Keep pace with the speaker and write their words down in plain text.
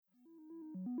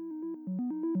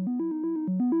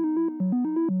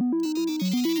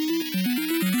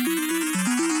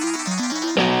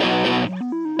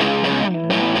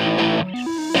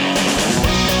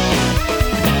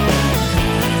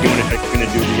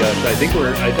I think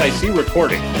I see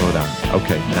recording. Hold on.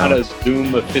 Okay. Not a Zoom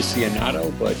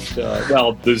aficionado, but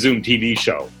the Zoom TV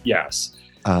show. Yes.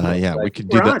 Yeah, we could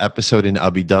do the episode in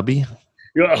Abu Dhabi.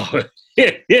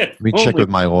 Let me check with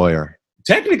my lawyer.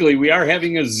 Technically, we are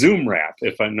having a Zoom wrap,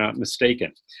 if I'm not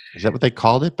mistaken. Is that what they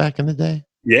called it back in the day?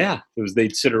 Yeah, it was.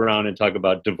 They'd sit around and talk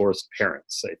about divorced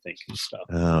parents, I think, and stuff.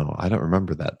 Oh, I don't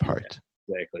remember that part.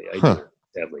 Yeah, exactly. I do,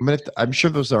 sadly. I'm sure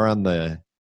those are on the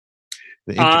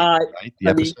internet, right?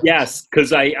 I mean, yes,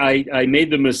 because I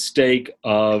made the mistake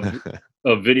of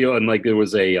a video, and like there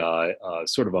was a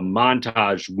sort of a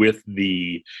montage with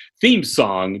the theme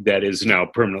song that is now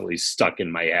permanently stuck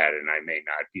in my head, and I may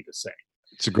not be the same.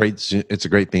 It's a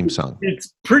great theme song.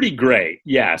 It's pretty great,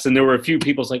 yes. And there were a few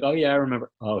people like, "Oh yeah, I remember.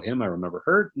 Oh him, I remember.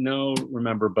 Her, no,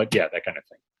 remember." But yeah, that kind of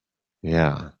thing.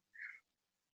 Yeah.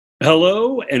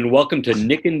 Hello and welcome to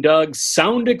Nick and Doug's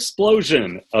Sound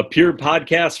Explosion, a pure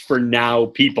podcast for now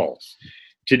people.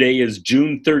 Today is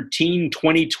June 13,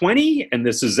 2020, and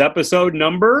this is episode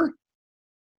number...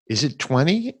 Is it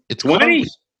 20? It's 20.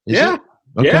 Yeah.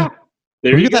 Okay. Yeah.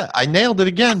 There you go. That. I nailed it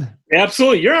again.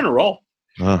 Absolutely. You're on a roll.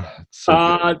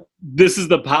 So this is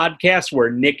the podcast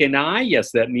where Nick and I,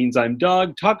 yes, that means I'm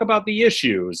Doug, talk about the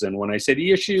issues. And when I say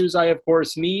the issues, I, of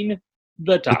course, mean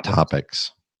the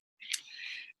topics.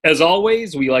 As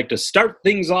always, we like to start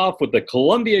things off with the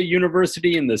Columbia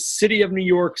University and the City of New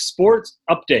York sports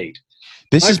update.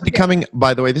 This is becoming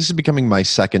my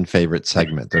second favorite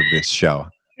segment of this show.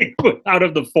 Out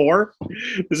of the four?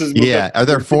 Are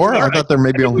there four? I thought there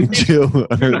may be only two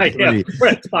or three.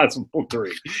 Possible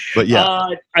three. But yeah.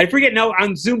 I forget now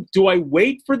on Zoom, do I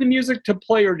wait for the music to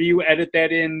play or do you edit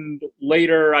that in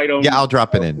later? Yeah, I'll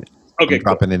drop it in. Okay. I'm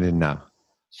dropping it in now.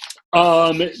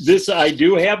 I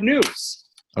do have news.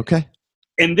 Okay.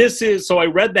 And this is, so I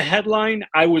read the headline.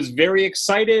 I was very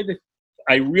excited.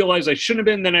 I realized I shouldn't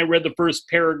have been. Then I read the first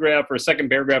paragraph or second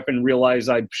paragraph and realized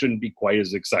I shouldn't be quite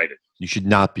as excited. You should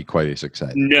not be quite as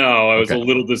excited. No, I was a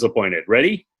little disappointed.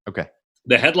 Ready? Okay.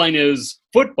 The headline is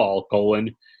football,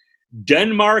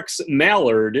 Denmark's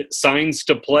Mallard signs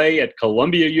to play at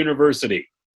Columbia University.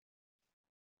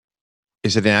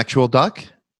 Is it an actual duck?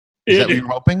 Is that what you were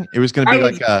hoping? It was going to be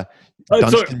like a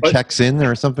Dunstan checks in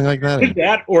or something like that?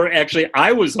 That, or actually,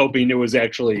 I was hoping it was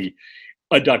actually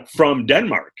a duck from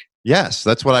Denmark. Yes,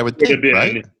 that's what I would think,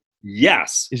 right?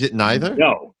 Yes. Is it neither?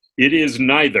 No, it is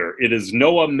neither. It is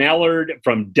Noah Mallard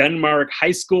from Denmark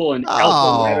High School in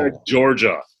Alpharetta,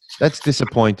 Georgia. That's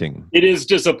disappointing. It is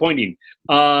disappointing.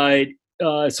 So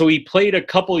he played a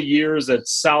couple years at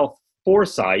South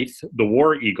Forsyth, the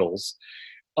War Eagles,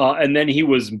 and then he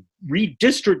was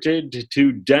redistricted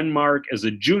to Denmark as a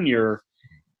junior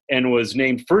and was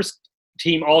named first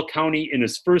team All-County in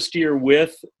his first year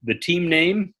with the team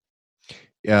name.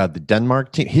 Yeah, the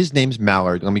Denmark team. His name's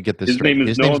Mallard. Let me get this straight.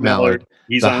 His name's Mallard.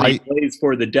 He plays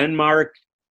for the Denmark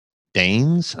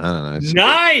Danes? I don't know.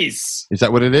 Nice! Is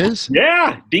that what it is?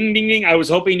 Yeah. Ding, ding, ding. I was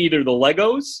hoping either the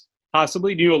Legos,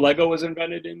 possibly. Do you know Lego was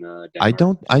invented in Denmark?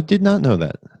 I did not know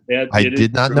that. I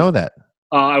did not know that.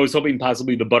 I was hoping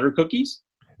possibly the butter cookies.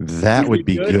 That would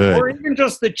be good. Or even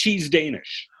just the cheese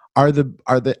Danish. Are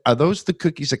those the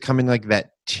cookies that come in like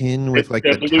that tin with like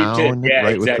the town? Tin. Yeah,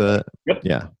 right, exactly. With the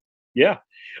Yeah. Yeah.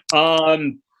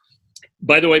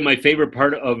 By the way, my favorite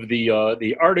part of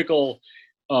the article,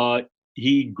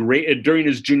 he graded during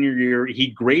his junior year, he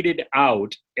graded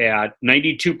out at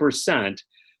 92%,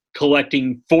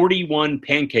 collecting 41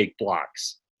 pancake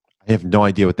blocks. I have no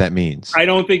idea what that means. I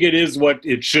don't think it is what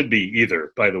it should be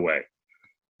either, by the way.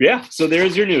 Yeah, so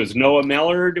there's your news. Noah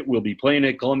Mallard will be playing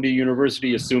at Columbia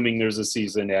University, assuming there's a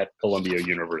season at Columbia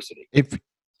University. If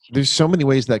there's so many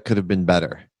ways that could have been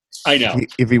better. I know.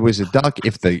 If he was a duck,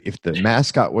 if the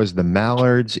mascot was the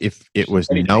Mallards, if it was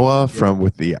Noah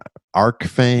with the Ark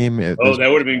fame. That would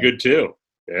have been good too.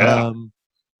 Yeah.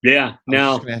 Yeah.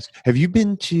 Now, have you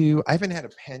been to? I haven't had a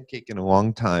pancake in a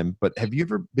long time, but have you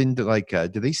ever been to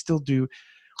do they still do?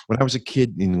 When I was a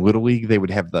kid in Little League, they would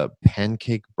have the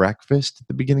pancake breakfast at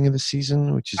the beginning of the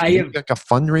season, which is like a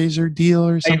fundraiser deal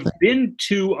or something. I've been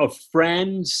to a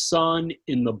friend's son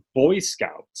in the Boy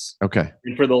Scouts. Okay.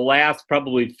 And for the last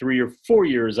probably 3 or 4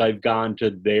 years, I've gone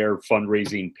to their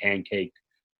fundraising pancake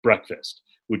breakfast,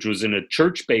 which was in a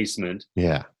church basement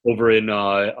over in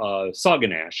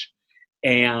Sauganash.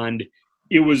 And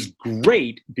it was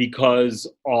great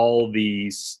because all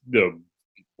the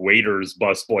waiters,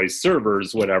 busboys,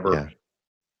 servers, whatever,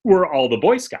 were all the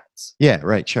Boy Scouts. Yeah,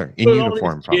 right, sure. In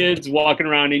uniform. All kids walking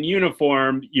around in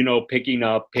uniform, picking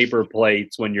up paper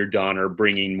plates when you're done or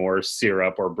bringing more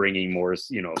syrup or bringing more,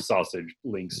 sausage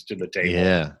links to the table.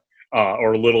 Yeah.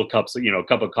 or little cups, a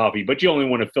cup of coffee, but you only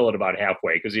want to fill it about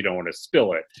halfway because you don't want to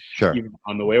spill it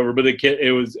on the way over. But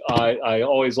I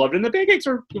always loved it. And the pancakes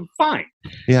are fine,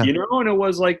 and it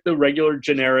was like the regular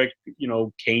generic,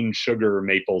 cane sugar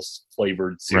maple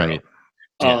flavored syrup. Right.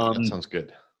 Yeah, that sounds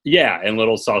good. Yeah, and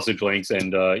little sausage links,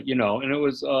 and and it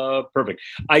was perfect.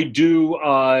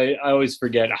 I always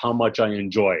forget how much I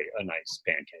enjoy a nice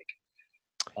pancake.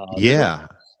 Yeah,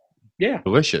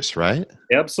 delicious, right?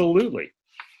 Absolutely.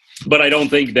 But I don't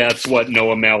think that's what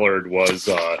Noah Mallard was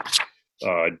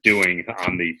doing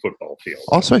on the football field.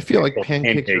 Also, I feel like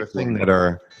pancakes are a thing that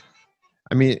are.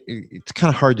 I mean, it's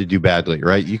kind of hard to do badly,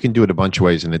 right? You can do it a bunch of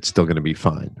ways, and it's still going to be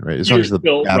fine, right? As long as the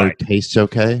batter tastes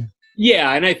okay.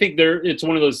 Yeah, and I think it's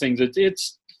one of those things.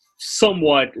 It's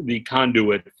somewhat the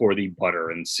conduit for the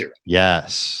butter and syrup.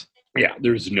 Yes. Yeah,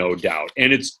 there's no doubt,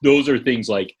 and those are things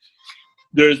like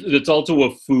it's also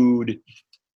a food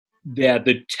that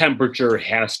the temperature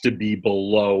has to be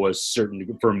below a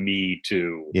certain for me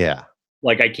to. Yeah.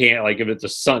 Like I can't if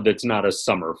it's that's not a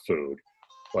summer food,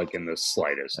 like in the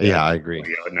slightest. Yeah, I agree.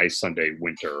 A nice Sunday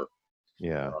winter.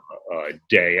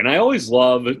 Day, and I always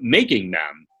love making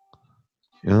them.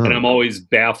 And I'm always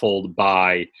baffled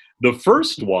by the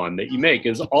first one that you make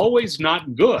is always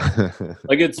not good.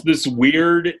 Like it's this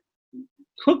weird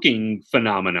cooking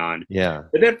phenomenon. Yeah.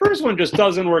 But that first one just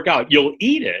doesn't work out. You'll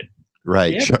eat it.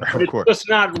 Right. Sure. Of course. It's just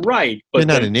not right. But you're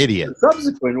not an idiot. The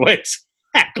subsequent ways,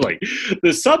 exactly.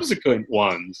 The subsequent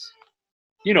ones,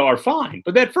 are fine.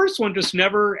 But that first one just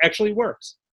never actually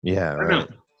works. Yeah. Right.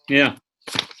 Yeah.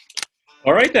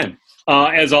 All right, then.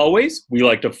 As always, we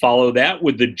like to follow that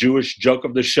with the Jewish joke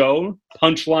of the show,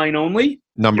 punchline only.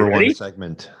 Number one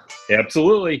segment.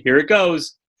 Absolutely. Here it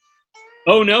goes.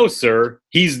 Oh, no, sir.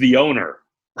 He's the owner.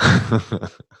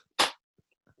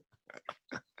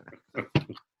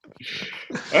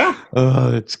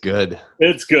 Oh, it's good.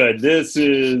 It's good. This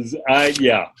is, I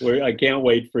can't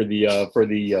wait for the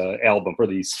album, for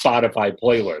the Spotify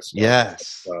playlist.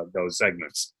 Yes. Those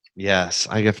segments. Yes,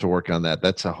 I have to work on that.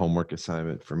 That's a homework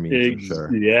assignment for me, for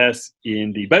sure. Yes,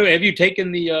 indeed. By the way, have you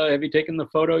taken the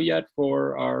photo yet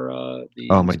for our?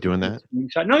 Am I doing that?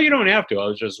 Screenshot? No, you don't have to. I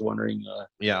was just wondering.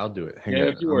 Yeah, I'll do it. Hang on.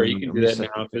 If you were, you can do that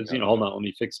now. Because hold on, let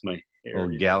me fix my hair. Oh,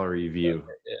 gallery view.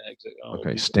 Yeah, exactly.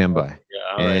 Okay, stand by.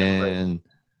 Yeah, all right. And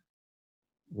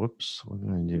whoops, what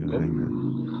did I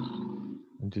do?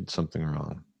 I did something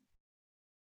wrong.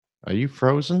 Are you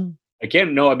frozen? I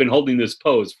can't. No, I've been holding this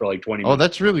pose for like 20 minutes. Oh,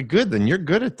 that's really good. Then you're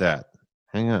good at that.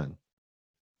 Hang on.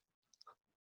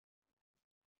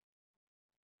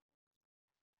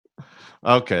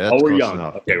 Okay, that's we're young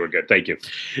enough. Okay, we're good. Thank you.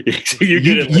 You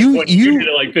did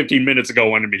it like 15 minutes ago.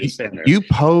 Wanted me to stand there. You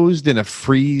posed in a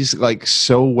freeze like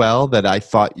so well that I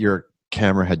thought your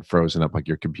camera had frozen up, like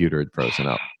your computer had frozen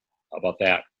up. How about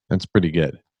that? That's pretty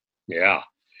good. Yeah.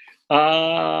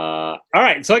 All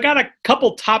right. So I got a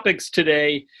couple topics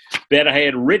today that I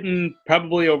had written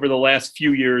probably over the last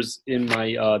few years in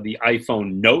my the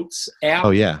iPhone Notes app.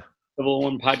 Oh yeah. The little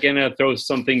one podcast. I throw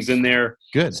some things in there.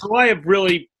 Good. So I have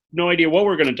really no idea what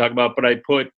we're going to talk about, but I have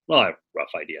a rough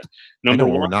idea. Number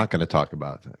one, we're not going to talk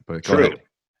about that, but go ahead.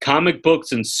 Comic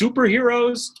books and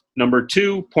superheroes. Number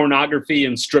two, pornography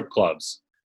and strip clubs.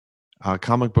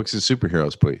 Comic books and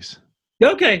superheroes, please.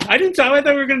 Okay, I thought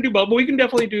we were going to do both, but we can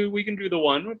definitely do the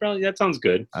one. Probably that sounds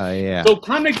good. Yeah. So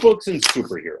comic books and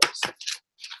superheroes.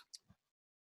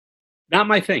 Not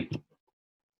my thing.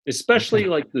 Especially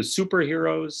like the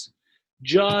superheroes.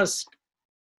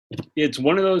 It's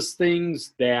one of those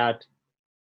things that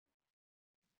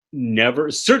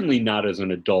certainly not as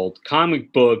an adult.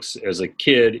 Comic books as a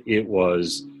kid, it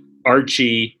was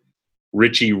Archie,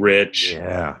 Richie Rich.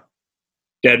 Yeah.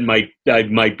 That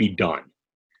might be done.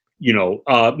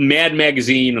 Mad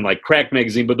Magazine and like Crack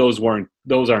Magazine, but those aren't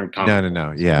comic.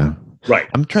 No. Yeah. Right.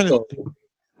 I'm trying to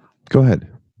go ahead.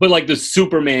 But like the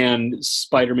Superman,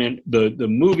 Spider-Man, the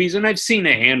movies, and I've seen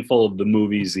a handful of the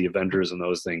movies, the Avengers and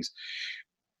those things.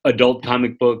 Adult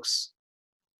comic books,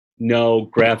 no.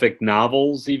 Graphic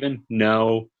novels, even,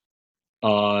 no.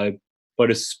 But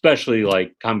especially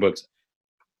like comic books,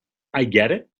 I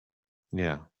get it.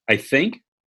 Yeah. I think.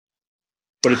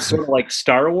 But it's sort of like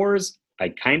Star Wars. I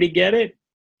kind of get it,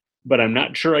 but I'm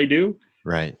not sure I do.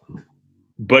 Right.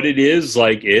 But it is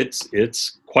like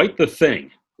it's quite the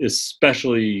thing,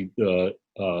 especially the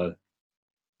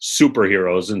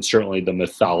superheroes and certainly the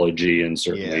mythology and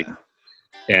certainly. Yeah.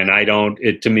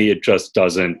 And to me it just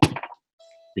doesn't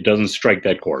strike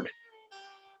that chord.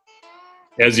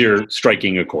 As you're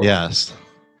striking a chord. Yes.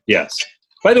 Yes.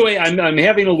 By the way, I'm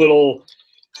having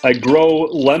I grow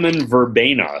lemon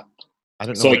verbena. I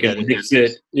don't know so I can mix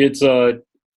it. It's an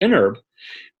herb,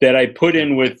 that I put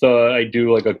in with I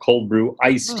do like a cold brew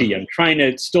iced tea. I'm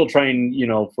still trying,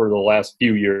 for the last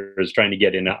few years, trying to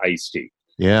get into iced tea.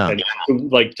 Yeah, and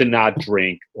like to not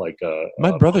drink like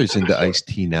my brother's into iced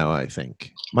tea now. I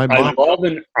think my mom. I love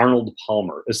an Arnold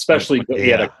Palmer, especially.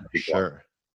 Sure.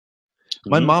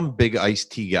 My mom, big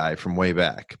iced tea guy from way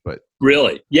back, but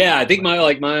really, yeah, I think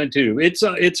mine too.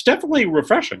 It's definitely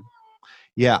refreshing.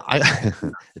 Yeah,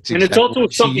 and it's also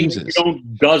something you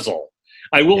don't guzzle.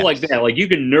 I will like that. Like you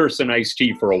can nurse an iced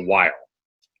tea for a while.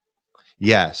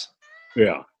 Yes.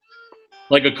 Yeah.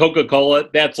 Like a Coca-Cola,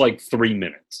 that's like 3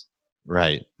 minutes.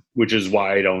 Right. Which is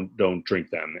why I don't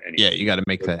drink them anymore. Yeah, you got to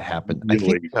make that happen.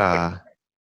 Really, I think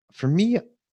for me,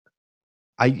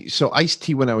 iced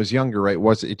tea when I was younger, right,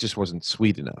 it just wasn't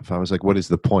sweet enough. I was like, what is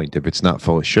the point? If it's not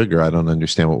full of sugar, I don't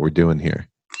understand what we're doing here.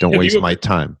 Don't waste my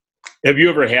time. Have you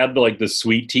ever had the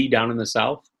sweet tea down in the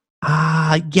South?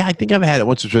 Yeah, I think I've had it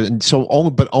once or twice. And so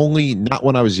only not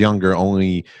when I was younger,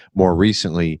 only more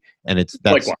recently. And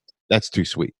that's too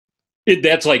sweet.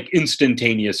 That's like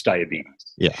instantaneous diabetes.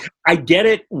 Yeah. I get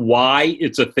it why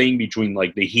it's a thing between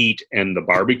like the heat and the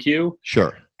barbecue.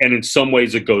 Sure. And in some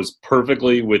ways it goes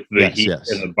perfectly with the heat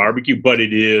and the barbecue, but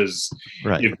it is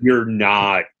if you're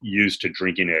not used to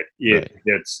drinking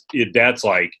that's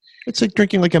like it's like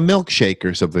drinking like a milkshake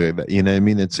or something like that. You know what I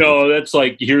mean? That's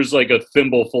like here's like a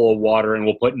thimble full of water and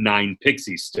we'll put 9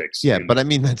 pixie sticks. Yeah, but I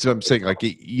mean that's what I'm saying. Like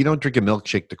you don't drink a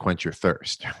milkshake to quench your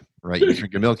thirst, right? You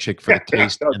drink a milkshake for the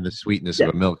taste and the sweetness of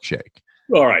a milkshake.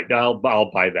 All right, I'll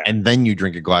buy that. And then you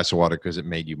drink a glass of water because it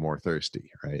made you more thirsty,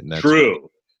 right? And that's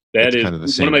true. That is kind of the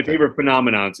same one of my thing. favorite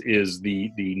phenomenons is the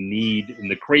need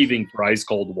and the craving for ice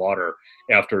cold water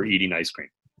after eating ice cream.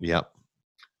 Yep.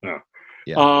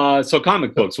 Yeah. So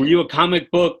comic books. Were you a comic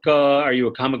book? Are you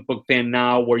a comic book fan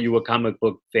now? Were you a comic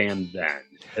book fan then?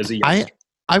 As a young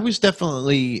I was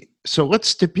definitely. So let's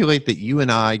stipulate that you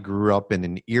and I grew up in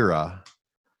an era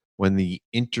when the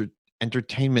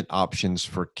entertainment options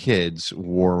for kids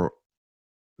were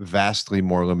vastly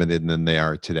more limited than they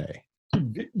are today.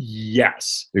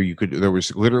 Yes. There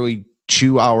was literally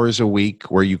 2 hours a week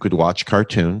where you could watch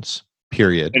cartoons,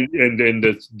 period. And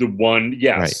the one,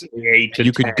 yes, right. 8 to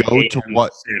you could go to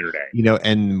what Saturday.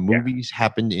 And movies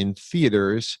happened in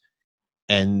theaters,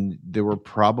 and there were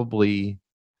probably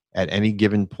at any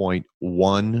given point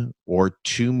 1 or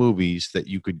 2 movies that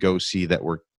you could go see that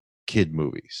were kid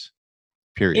movies.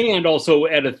 Period. And also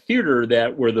at a theater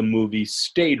where the movie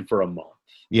stayed for a month.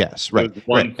 Yes, right.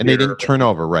 And they didn't turn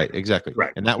over, right, exactly.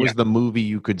 Right. And that was the movie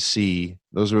you could see.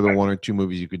 Those were the 1 or 2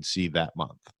 movies you could see that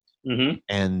month. Mm-hmm.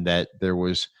 And that there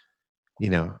was,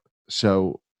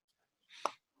 so,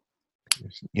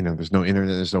 there's no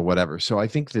internet, there's no whatever. So I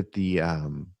think that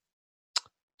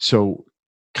so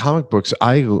comic books,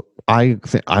 I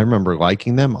remember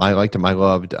liking them. I liked them. I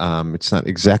loved, it's not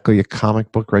exactly a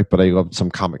comic book, right? But I loved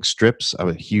some comic strips. I'm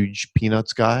a huge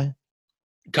Peanuts guy.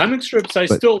 Comic strips, I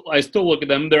still look at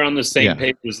them. They're on the same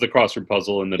page as the crossword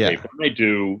puzzle in the paper.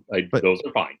 Those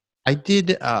are fine. I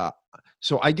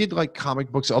did like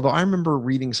comic books, although I remember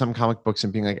reading some comic books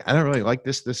and being like, I don't really like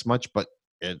this much, but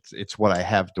it's what I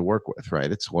have to work with,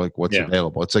 right? It's like what's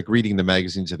available. It's like reading the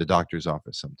magazines at the doctor's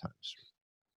office sometimes.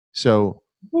 So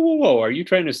whoa, are you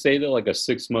trying to say that like a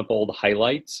 6-month-old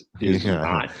highlights is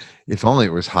not? If only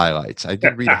it was highlights. I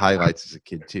did read highlights as a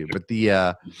kid too, but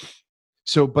there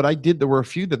were a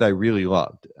few that I really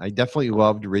loved. I definitely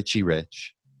loved Richie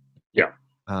Rich. Yeah.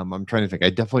 I'm trying to think. I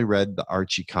definitely read the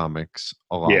Archie comics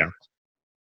a lot. Yeah.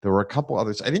 There were a couple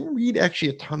others. I didn't read actually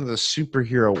a ton of the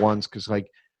superhero ones because I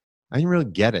didn't really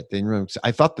get it.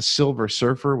 I thought the Silver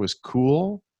Surfer was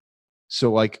cool.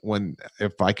 So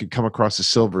if I could come across a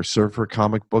Silver Surfer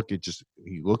comic book,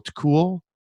 he looked cool.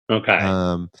 Okay.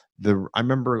 I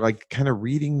remember kind of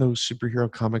reading those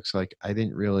superhero comics. I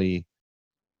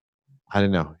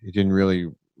don't know. It didn't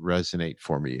really resonate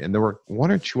for me. And there were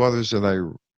 1 or 2 others that I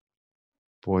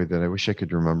wish I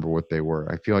could remember what they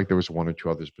were. I feel like there was 1 or 2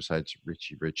 others besides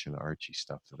Richie Rich and Archie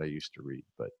stuff that I used to read,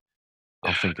 but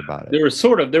I'll think about it.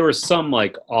 There were some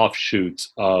like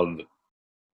offshoots of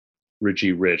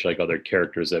Richie Rich, like other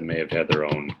characters that may have had their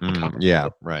own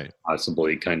right,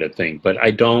 possibly kind of thing. But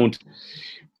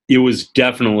it was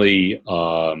definitely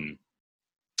I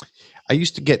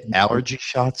used to get allergy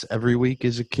shots every week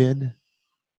as a kid.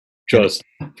 Just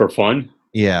for fun?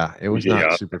 Yeah, it was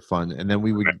not super fun. And then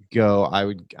we would go,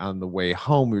 on the way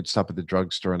home, we would stop at the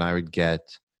drugstore and I would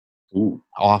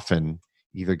often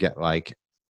either get like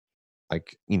a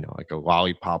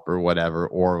lollipop or whatever,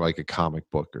 or like a comic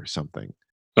book or something.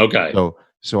 Okay.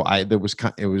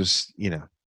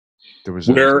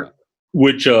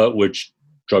 Which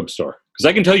drugstore? Because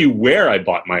I can tell you where I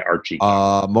bought my Archie.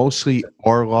 Mostly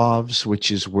Orlov's,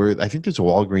 which is where I think there's a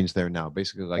Walgreens there now.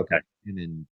 Basically, like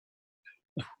in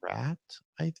Pratt,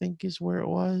 I think is where it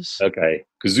was. Okay,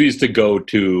 because we used to go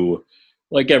to,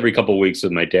 like, every couple of weeks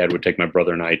with my dad would take my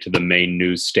brother and I to the main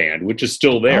newsstand, which is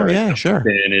still there. Oh yeah, sure.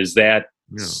 And is that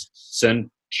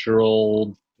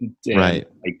Central? Right.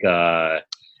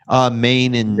 Like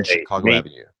Main and Chicago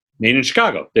Avenue. Main and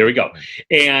Chicago. There we go.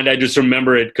 And I just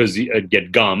remember it because I'd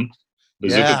get gum.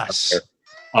 Yes.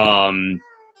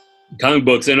 Comic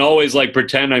books, and always like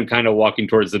pretend I'm kind of walking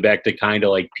towards the back to kind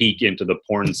of like peek into the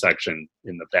porn section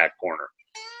in the back corner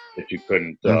that you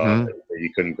couldn't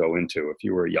go into if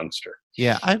you were a youngster.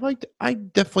 Yeah, I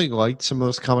definitely liked some of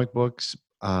those comic books.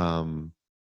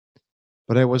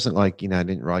 But I wasn't like, I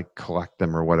didn't really collect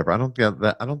them or whatever. I don't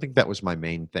think that was my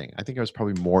main thing. I think I was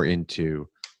probably more into,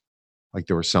 like,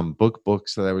 there were some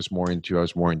books that I was more into. I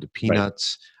was more into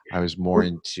Peanuts. Right. I was more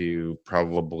into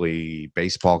probably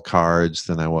baseball cards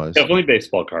than I was. Definitely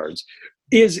baseball cards.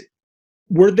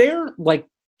 Were there like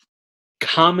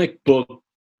comic book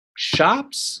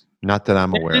shops? Not that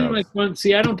I'm aware of. I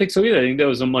don't think so either. I think that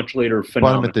was a much later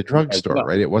phenomenon. Bought them at the drugstore,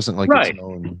 right? It wasn't like its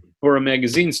own... or a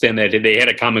magazine stand that they had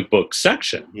a comic book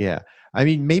section. Yeah. I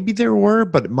mean, maybe there were,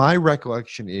 but my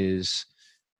recollection is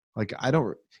like,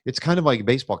 it's kind of like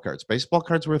baseball cards. Baseball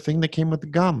cards were a thing that came with the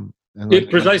gum. And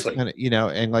like, precisely.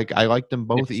 And like I liked them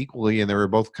both equally, and they were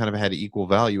both kind of had equal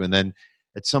value. And then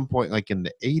at some point, like in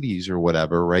the 80s or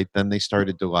whatever, right, then they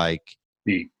started to like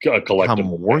be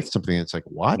collectible, worth something. It's like,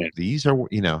 what? Yeah. These are,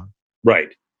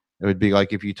 right. It would be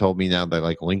like if you told me now that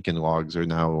like Lincoln Logs are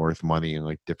now worth money in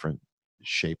like different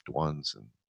shaped ones, and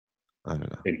I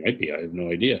don't know. It might be. I have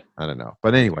no idea. I don't know.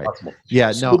 But anyway,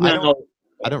 yeah, no,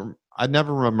 I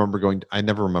never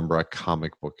remember a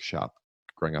comic book shop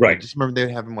growing up. Right. I just remember they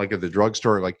would have them like at the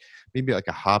drugstore, like maybe like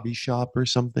a hobby shop or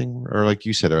something, or like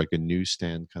you said, or like a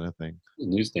newsstand kind of thing.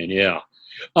 Newsstand, yeah.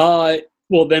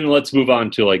 Well, then let's move on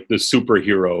to like the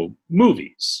superhero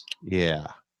movies. Yeah.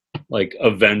 Like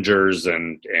Avengers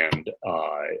and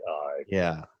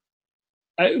yeah.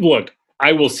 Look,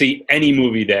 I will see any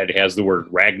movie that has the word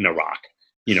Ragnarok,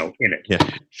 in it. Yeah.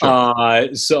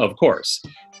 Sure. So of course,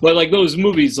 but like those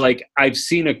movies, like I've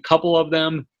seen a couple of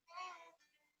them.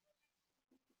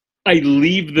 I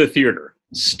leave the theater,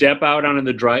 step out onto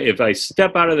the drive. If I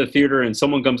step out of the theater and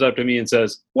someone comes up to me and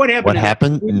says, "What happened?" What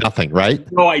happened? Nothing, right?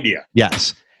 No idea.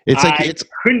 Yes. It's like I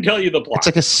couldn't tell you the plot. It's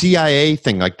like a CIA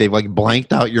thing. Like they've like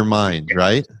blanked out your mind,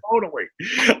 right? Totally.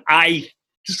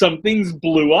 Some things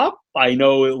blew up. I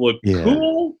know it looked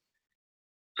cool.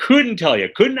 Couldn't tell you.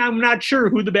 I'm not sure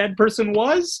who the bad person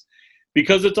was,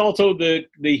 because it's also the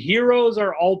heroes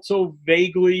are also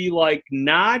vaguely like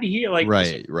not here, like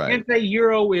right.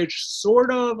 anti-hero-ish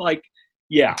sort of like,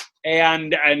 yeah.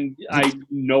 And I have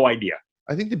no idea.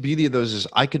 I think the beauty of those is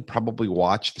I could probably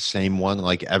watch the same one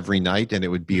like every night, and it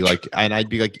would be like, and I'd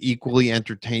be like equally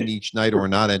entertained each night or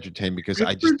not entertained, because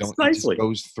I just don't, it just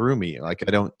goes through me. Like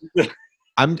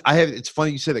it's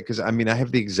funny you said it, because I mean, I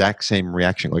have the exact same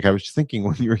reaction. Like I was thinking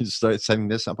when you were setting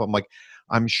this up, I'm like,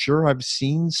 I'm sure I've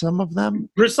seen some of them.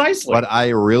 Precisely. But I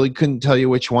really couldn't tell you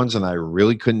which ones, and I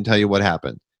really couldn't tell you what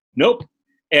happened. Nope.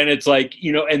 And it's like,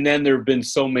 and then there have been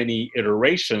so many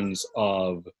iterations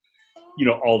of,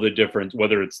 all the different,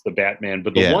 whether it's the Batman,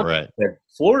 but the one that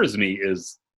floors me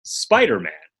is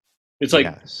Spider-Man. It's like,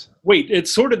 wait,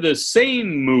 it's sort of the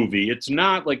same movie. It's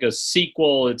not like a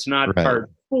sequel. It's not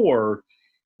part 4.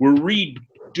 We're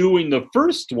redoing the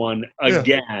first one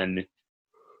again,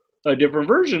 a different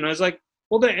version. I was like,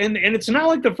 well, and it's not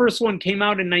like the first one came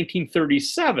out in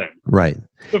 1937. Right.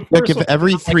 Like if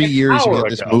every 3 years you get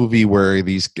this movie where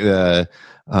these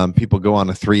people go on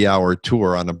a 3-hour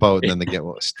tour on a boat and then they get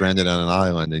stranded on an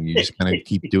island, and you just kind of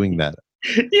keep doing that.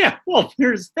 Yeah, well,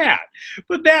 there's that.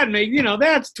 But that makes,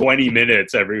 that's 20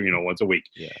 minutes every, once a week.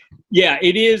 Yeah,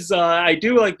 it is. I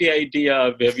do like the idea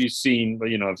of, have you seen,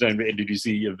 did you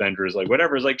see Avengers? Like,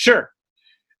 whatever. It's like, sure.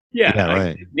 Yeah,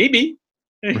 right. Maybe.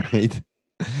 Right.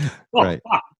 Right.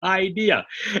 Idea.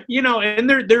 And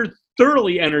they're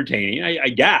thoroughly entertaining, I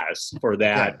guess, for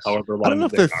that. Yes. However long I don't know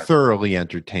if they're thoroughly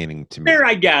entertaining to me. They're,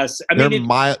 I guess.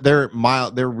 They're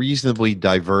mild. They're reasonably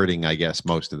diverting, I guess,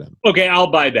 most of them. Okay,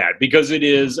 I'll buy that, because it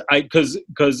is.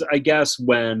 Because I guess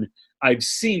when I've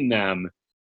seen them,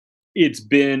 it's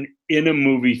been in a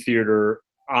movie theater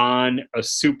on a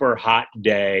super hot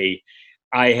day.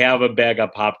 I have a bag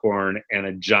of popcorn and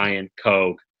a giant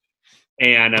Coke,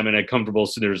 and I'm in a comfortable,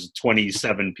 so there's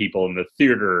 27 people in the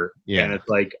theater, and it's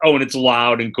like, and it's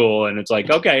loud and cool, and it's like,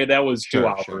 okay, that was 2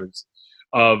 hours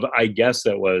of, I guess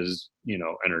that was,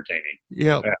 entertaining.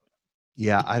 Yeah.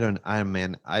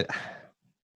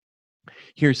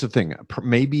 here's the thing.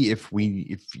 Maybe if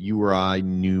you or I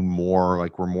knew more,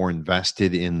 like we're more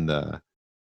invested in the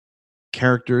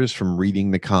characters from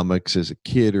reading the comics as a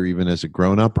kid or even as a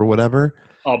grown up or whatever,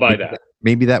 I'll buy that.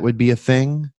 Maybe that would be a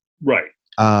thing. Right.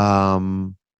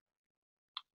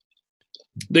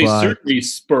 They certainly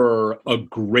spur a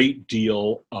great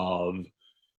deal of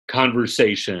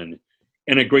conversation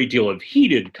and a great deal of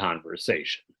heated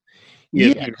conversation.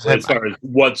 Yeah, as far as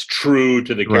what's true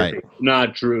to the character,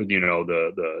 not true,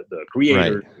 the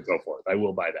creators and so forth. I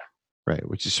will buy that. Right,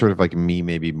 which is sort of like me,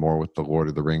 maybe more with the Lord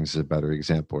of the Rings is a better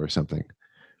example or something,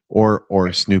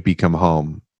 or Snoopy Come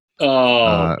Home.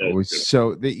 Oh,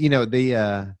 so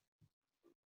yeah.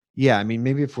 I mean,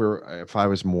 maybe if I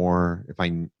was more, if I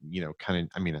kind of,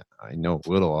 I mean, I know a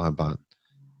little about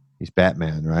he's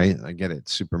Batman, right? I get it,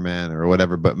 Superman or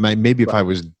whatever, but maybe if I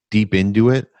was deep into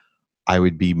it, I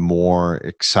would be more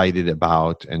excited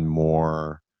about and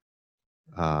more,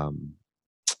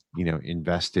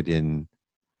 invested in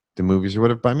the movies or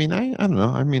whatever. But I mean, I don't know.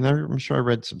 I mean, I'm sure I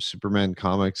read some Superman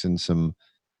comics and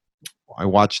I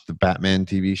watched the Batman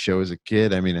TV show as a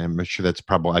kid. I mean, I'm sure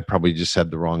I probably just said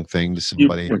the wrong thing to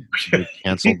somebody,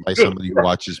 canceled by somebody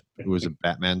who was a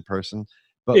Batman person.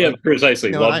 But yeah,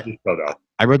 precisely.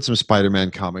 I read some Spider-Man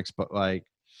comics, but like,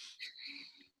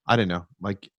 I don't know,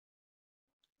 like,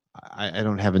 I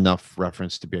don't have enough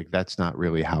reference to be like, that's not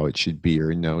really how it should be,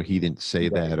 or no, he didn't say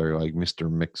that, or like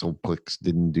Mr. Mixelplix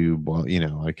didn't do well,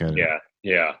 like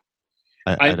yeah.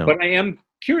 But I am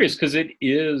curious because it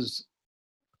is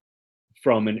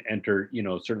from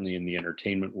certainly in the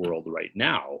entertainment world right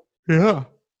now. Yeah,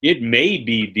 it may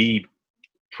be the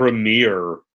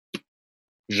premier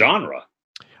genre.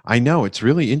 I know, it's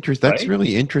really interesting. That's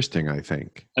really interesting, I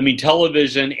think. I mean,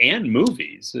 television and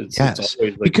movies. Yes, it's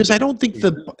always like, because I don't think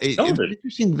it's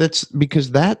interesting. That's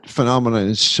because that phenomenon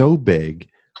is so big,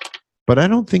 but I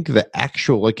don't think the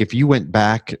actual, like, if you went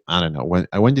back, I don't know,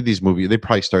 when did these movies, they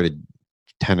probably started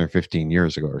 10 or 15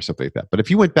 years ago or something like that. But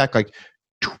if you went back like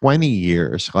 20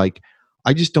 years, like,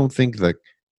 I just don't think that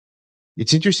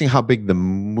it's interesting how big the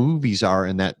movies are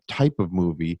in that type of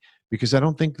movie, because I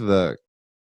don't think the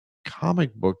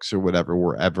comic books or whatever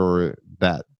were ever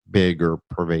that big or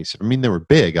pervasive. I mean, they were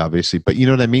big, obviously, but you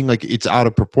know what I mean? Like, it's out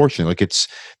of proportion. Like,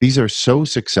 these are so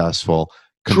successful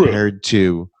compared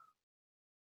to,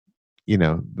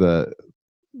 the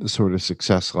sort of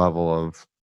success level of,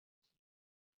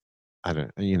 I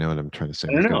don't, what I'm trying to say.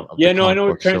 I don't know. Yeah, no, I know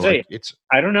what you're trying to say.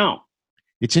 I don't know.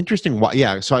 It's interesting. Why?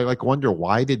 Yeah. So I wonder,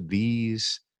 why did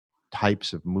these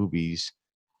types of movies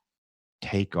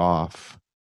take off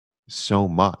so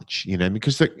much,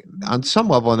 because on some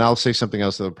level, and I'll say something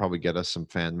else that'll probably get us some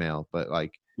fan mail, but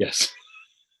like, yes,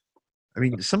 I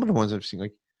mean, some of the ones I've seen,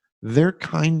 like, they're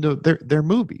kind of they're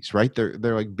movies, right? They're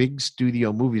like big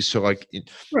studio movies. So like,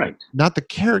 right, not the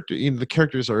character, the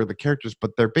characters are the characters,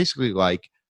 but they're basically like,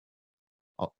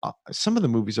 some of the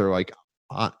movies are like,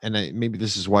 maybe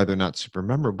this is why they're not super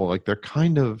memorable. Like, they're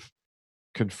kind of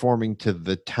conforming to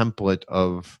the template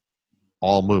of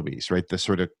all movies, right? The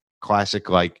sort of classic,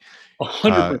 like,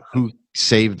 who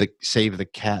save the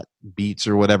cat beats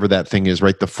or whatever that thing is,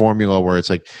 right? The formula where it's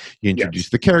like, you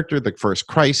introduce the character, the first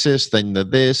crisis, then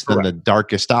then the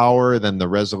darkest hour, then the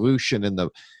resolution, and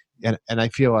I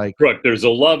feel like, look, there's a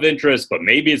love interest, but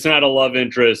maybe it's not a love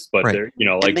interest, but they're,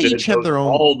 like, they each have their own,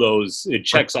 all those, it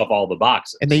checks off all the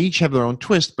boxes, and they each have their own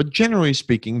twist. But generally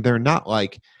speaking, they're not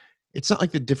like, it's not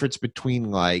like the difference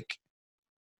between, like,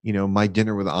 My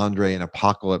Dinner with Andre and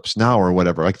Apocalypse Now or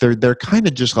whatever. Like, they're kind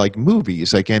of just like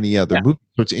movies, like any other movie.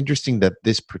 So it's interesting that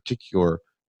this particular,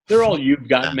 they're all You've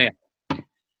Got Mail,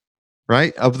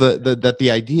 right? Of the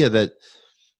idea that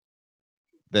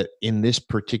in this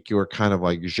particular kind of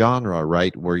like genre,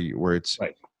 right, where it's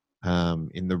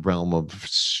in the realm of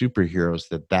superheroes,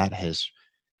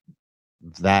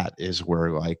 that is where,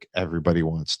 like, everybody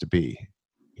wants to be,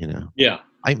 Yeah.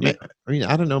 I mean,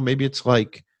 I don't know. Maybe it's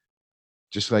like,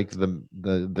 just like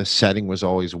the setting was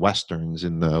always Westerns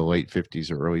in the late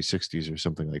 50s or early 60s or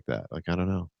something like that. Like, I don't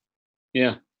know.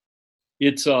 Yeah.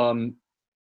 It's,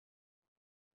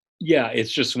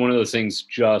 it's just one of those things,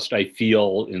 just, I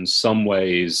feel in some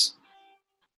ways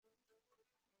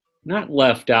not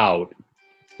left out,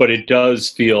 but it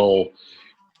does feel,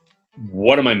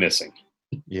 what am I missing?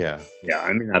 Yeah. Yeah.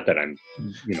 I mean, not that I'm,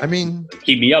 I mean,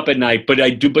 keep me up at night, but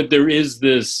but there is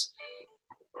this,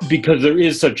 because there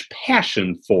is such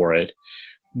passion for it.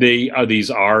 These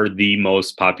are the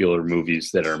most popular movies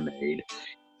that are made,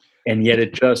 and yet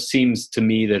it just seems to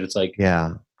me that it's like,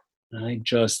 I'm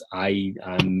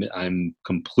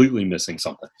completely missing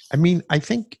something. I mean, I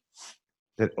think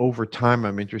that over time,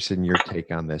 I'm interested in your take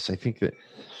on this. I think that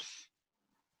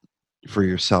for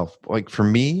yourself? Like for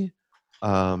me,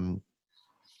 and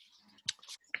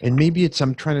maybe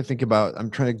I'm trying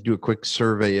to do a quick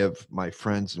survey of my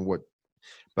friends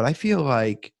but I feel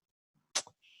like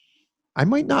I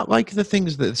might not like the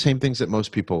same things that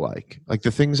most people like. Like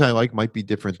the things I like might be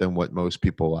different than what most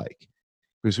people like.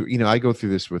 Because, I go through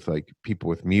this with like people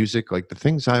with music, like the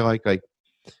things I like I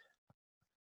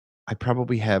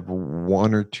probably have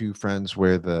one or two friends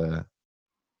where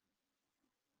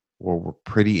we're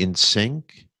pretty in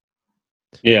sync.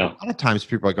 Yeah. A lot of times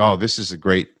people are like, "Oh, this is a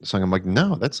great song." I'm like,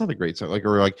 "No, that's not a great song." Like,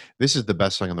 or like, "This is the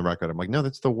best song on the record." I'm like, "No,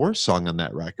 that's the worst song on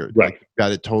that record." Right. Like,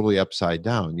 got it totally upside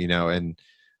down, and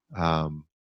um,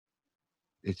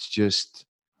 it's just,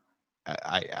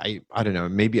 I don't know.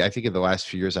 Maybe I think in the last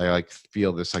few years, I like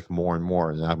feel this like more and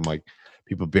more, and I'm like,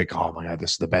 people be like, "Oh my god,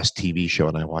 this is the best TV show,"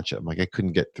 and I watch it. I'm like, I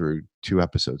couldn't get through 2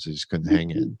 episodes. I just couldn't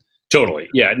hang in. Totally.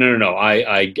 Yeah. No.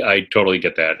 I totally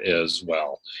get that as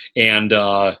well. And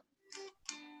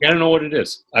I don't know what it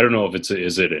is. I don't know if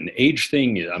is it an age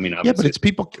thing? I mean, Yeah, but it's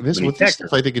people. With this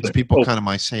stuff, I think it's people kind of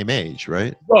my same age,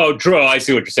 right? Oh, true. I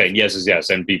see what you're saying. Yes,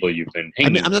 and people you've been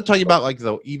hanging. I mean, I'm not talking about like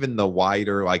even the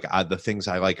wider like the things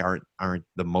I like aren't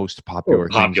the most popular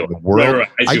things in the world. Right.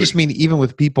 I just mean even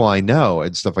with people I know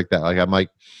and stuff like that. Like I'm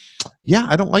like, yeah,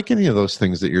 I don't like any of those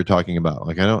things that you're talking about.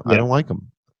 Like I don't like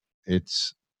them.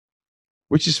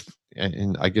 Which is,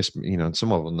 and I guess in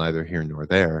some level neither here nor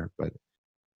there, but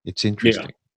it's interesting.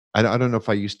 Yeah. I don't know if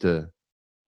I used to.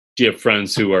 Do you have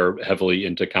friends who are heavily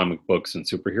into comic books and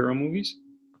superhero movies?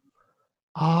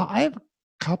 I have a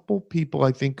couple people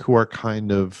I think who are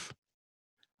kind of.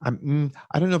 I don't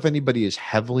know if anybody is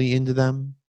heavily into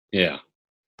them. Yeah,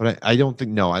 but I don't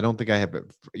think. No, I don't think I have.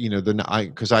 They're not.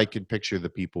 Because I could picture the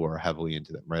people who are heavily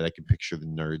into them, right? I could picture the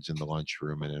nerds in the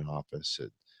lunchroom in an office,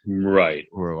 right?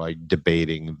 Who are like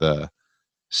debating the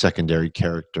secondary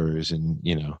characters, and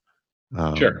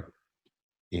sure.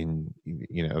 In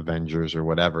Avengers or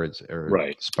whatever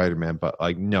right. Spider-Man, but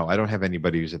like no, I don't have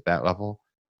anybody who's at that level.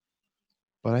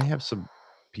 But I have some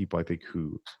people I think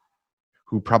who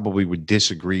probably would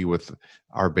disagree with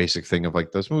our basic thing of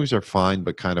like those movies are fine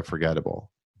but kind of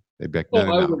forgettable. They'd be like,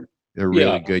 no, they're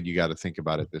really good. You got to think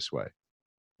about it this way.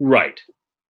 Right.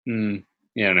 Yeah,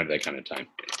 I don't have that kind of time.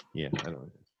 Yeah, I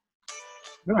don't.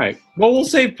 All right. Well, we'll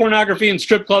save pornography and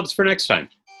strip clubs for next time.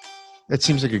 That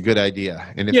seems like a good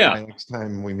idea. And if by next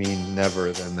time we mean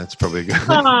never, then that's probably good.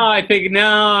 I think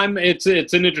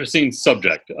it's an interesting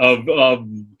subject of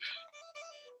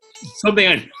something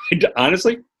I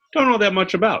honestly don't know that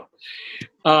much about.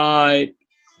 And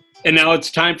now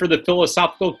it's time for the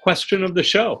philosophical question of the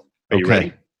show. Are you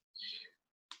ready?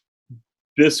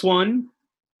 This one,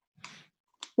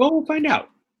 well, we'll find out.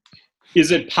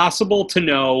 Is it possible to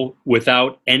know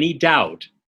without any doubt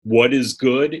what is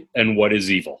good and what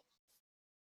is evil?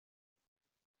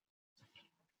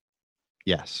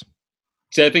 Yes.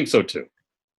 See, I think so too.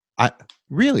 I'm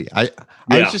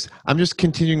just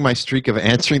continuing my streak of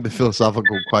answering the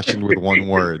philosophical question with one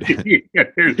word.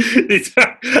 It's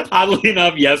oddly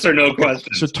enough, yes or no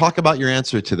question. So talk about your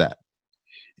answer to that,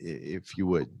 if you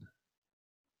would.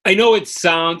 I know it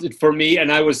sounds for me,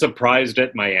 and I was surprised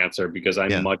at my answer because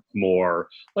I'm much more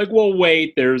like, well,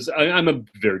 wait, I'm a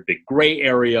very big gray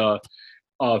area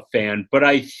fan, but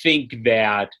I think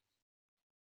that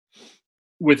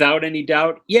without any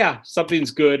doubt,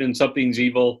 something's good and something's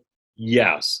evil.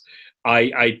 Yes.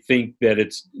 I think that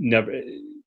it's never,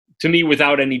 to me,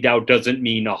 without any doubt doesn't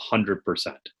mean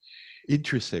 100%.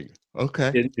 Interesting.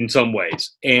 Okay. In some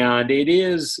ways. And it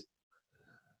is,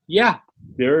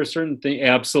 there are certain things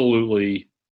absolutely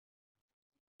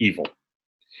evil.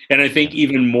 And I think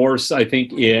even more,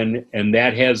 and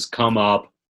that has come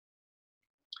up,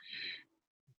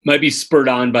 might be spurred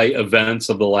on by events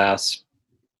of the last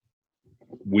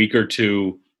week or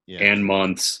two and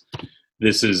months.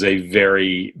 This is a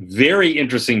very, very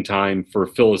interesting time for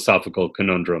philosophical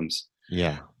conundrums.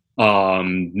 Yeah.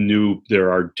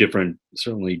 There are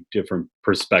certainly different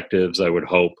perspectives, I would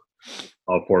hope,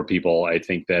 for people. I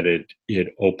think that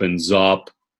it opens up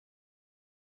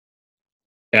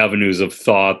avenues of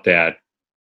thought that,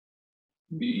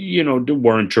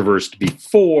 weren't traversed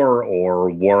before or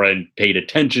weren't paid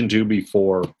attention to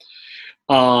before.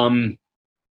 And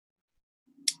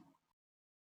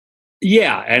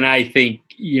I think,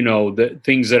 the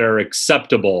things that are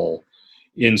acceptable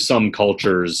in some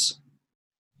cultures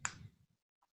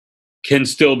can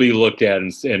still be looked at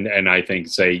and I think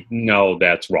say, no,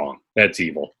 that's wrong. That's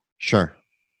evil. Sure.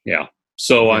 Yeah.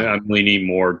 So I'm leaning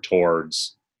more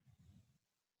towards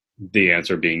the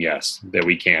answer being yes, that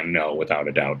we can know without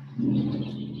a doubt.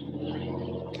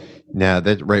 Now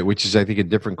that's right, which is I think a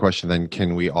different question than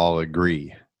can we all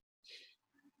agree?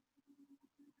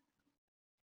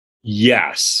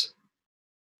 Yes.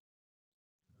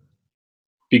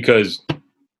 Because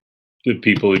the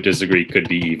people who disagree could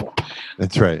be evil.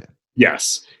 That's right.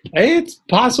 Yes. It's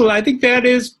possible. I think that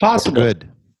is possible. Or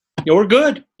good. Or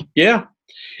good. Yeah.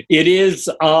 It is.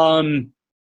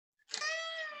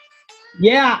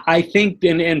 Yeah, I think,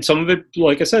 and some of it,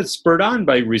 like I said, spurred on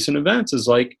by recent events, is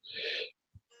like,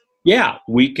 yeah,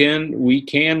 we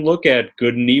can look at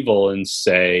good and evil and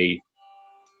say,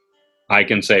 I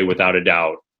can say without a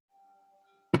doubt,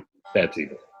 that's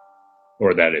evil,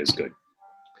 or that is good.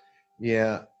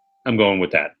 Yeah. I'm going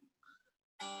with that.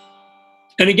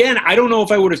 And again, I don't know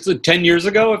if I would have said 10 years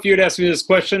ago, if you had asked me this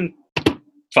question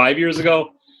 5 years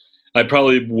ago, I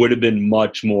probably would have been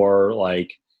much more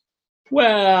like,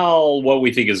 well, what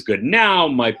we think is good now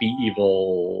might be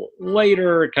evil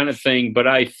later kind of thing. But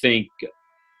I think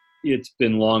it's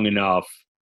been long enough.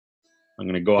 I'm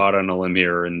going to go out on a limb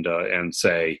here and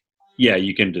say, yeah,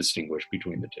 you can distinguish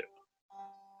between the two.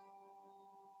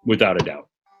 Without a doubt.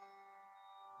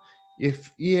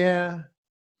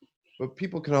 But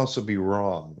people can also be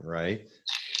wrong, right?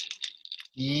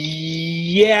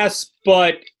 Yes,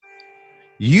 but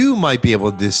you might be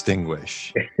able to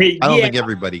distinguish. I don't think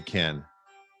everybody can.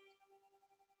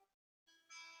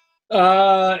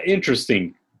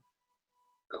 Interesting.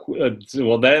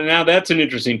 Well, now that's an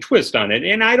interesting twist on it.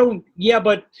 And I don't,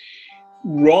 but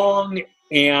wrong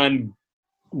and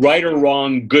right or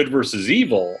wrong, good versus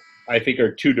evil, I think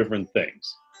are two different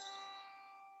things.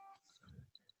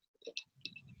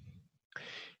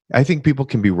 I think people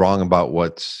can be wrong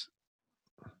about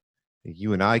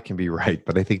you and I can be right,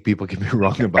 but I think people can be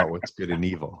wrong about what's good and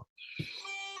evil.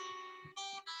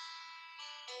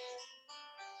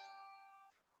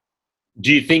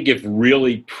 Do you think if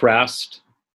really pressed,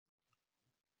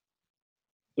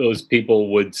 those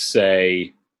people would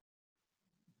say,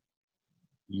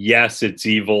 yes, it's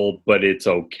evil, but it's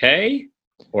okay?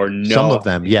 Or no? Some of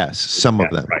them, yes. Some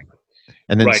of them. Right.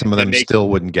 And then some of them still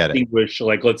wouldn't get it.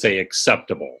 Like, let's say,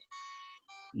 acceptable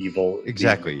evil.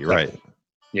 Exactly, you're right.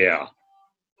 Yeah.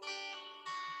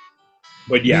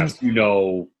 But yes,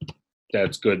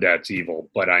 that's good, that's evil,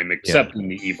 but I'm accepting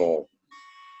the evil.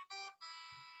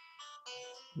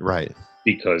 Right.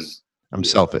 Because I'm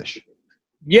selfish.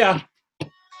 Yeah.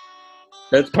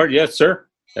 That's part, yes, sir.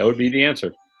 That would be the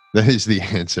answer. That is the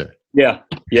answer. Yeah.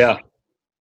 Yeah.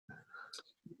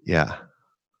 Yeah.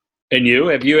 And you?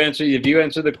 Have you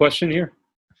answered the question here?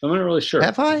 I'm not really sure.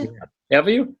 Have I? Have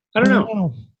you? I don't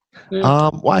know. Yeah.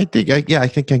 Well, I think I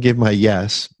gave my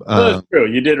yes. That's true.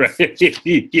 You did right.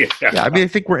 Yeah. I mean, I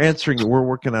think we're answering it. We're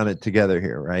working on it together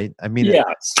here, right? I mean,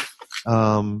 yes.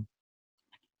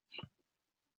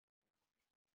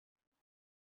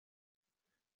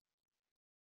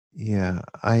 Yeah,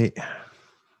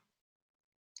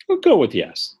 We'll go with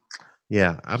yes.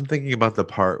 Yeah, I'm thinking about the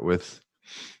part with.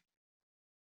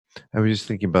 I was just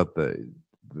thinking about the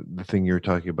thing you were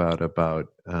talking about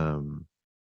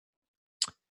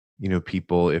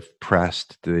people, if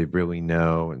pressed, do they really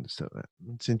know and stuff.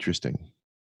 It's interesting.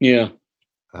 Yeah.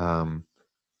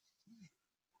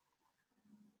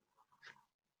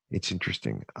 It's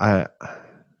interesting. I'm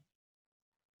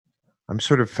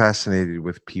sort of fascinated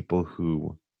with people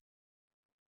who.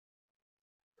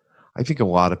 I think a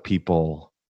lot of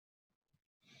people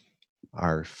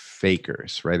are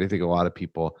fakers, right? I think a lot of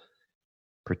people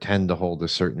pretend to hold a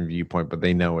certain viewpoint, but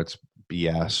they know it's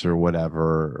BS or whatever,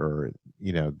 or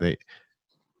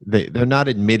they're not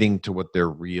admitting to what their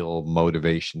real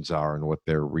motivations are and what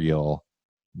their real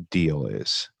deal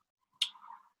is,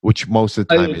 which most of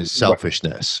the time is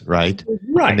selfishness, right?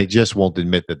 Right. And they just won't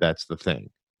admit that that's the thing.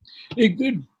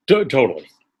 Totally.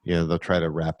 They'll try to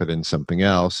wrap it in something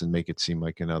else and make it seem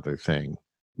like another thing.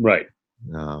 Right.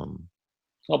 I'll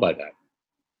buy that.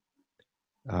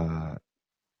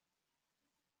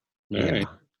 Right.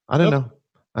 I don't know.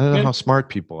 I don't know how smart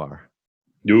people are.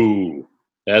 Ooh,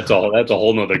 that's a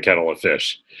whole nother kettle of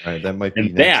fish. All right, that might be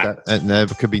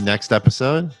that could be next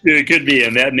episode. It could be,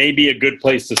 and that may be a good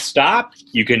place to stop.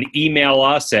 You can email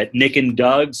us at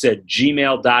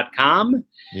nickanddugs@gmail.com.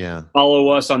 Yeah. Follow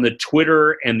us on the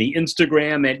Twitter and the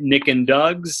Instagram at Nick and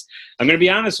Dugs. I'm going to be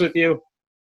honest with you.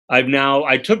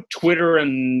 I took Twitter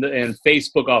and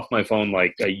Facebook off my phone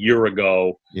like a year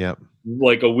ago. Yep.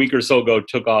 Like a week or so ago,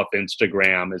 took off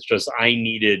Instagram. It's just I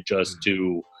needed just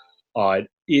to.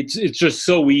 It's just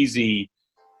so easy,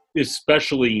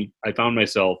 especially I found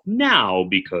myself now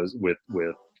because with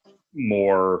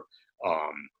more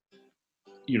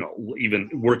even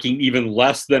working even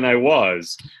less than I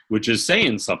was, which is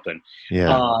saying something.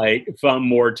 Yeah. I found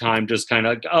more time just kind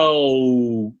of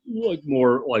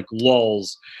more like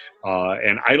lulls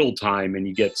and idle time, and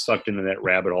you get sucked into that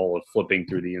rabbit hole of flipping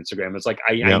through the Instagram. It's like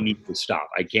I need to stop.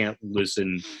 I can't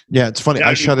listen. Yeah, it's funny.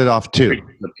 I shut it off too.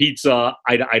 The pizza,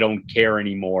 I don't care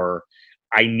anymore.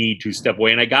 I need to step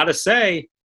away, and I gotta say,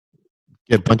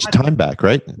 get a bunch of time back,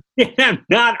 right?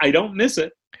 I don't miss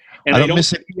it. And I don't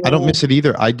miss it. I don't miss it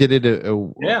either. I did it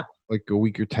like a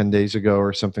week or 10 days ago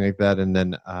or something like that, and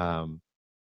then I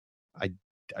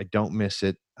don't miss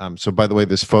it. So by the way,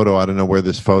 this photo, I don't know where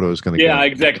this photo is going to go. Yeah,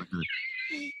 exactly.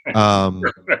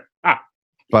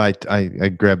 But I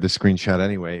grabbed the screenshot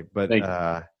anyway. But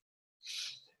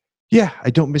yeah, I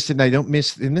don't miss it, and I don't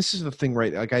miss. And this is the thing,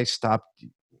 right? Like I stopped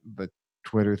the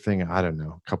Twitter thing, I don't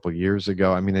know, a couple of years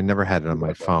ago. I mean, I never had it on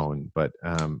my phone, but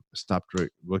stopped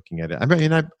looking at it. I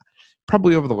mean, I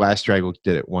probably over the last year, I looked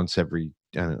at it once every,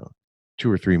 I don't know,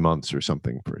 2 or 3 months or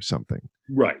something for something.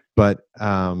 Right. But,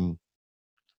 and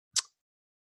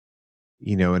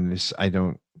this, I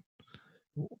don't,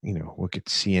 look at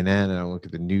CNN, I don't look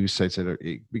at the news sites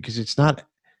because it's not,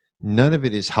 none of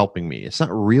it is helping me. It's not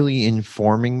really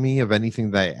informing me of anything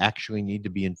that I actually need to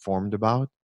be informed about.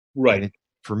 Right.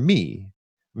 For me,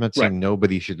 I'm not saying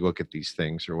nobody should look at these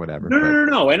things or whatever.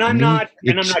 No. And I'm not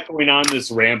going on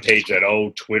this rampage that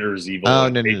Twitter's evil. Oh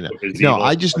no. No,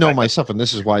 I just know myself, and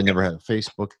this is why I never had a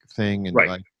Facebook thing. And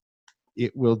like,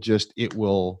 it will.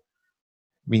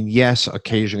 I mean, yes,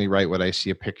 occasionally, right, when I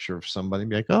see a picture of somebody,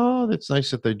 be like, oh, that's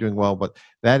nice that they're doing well, but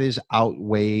that is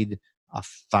outweighed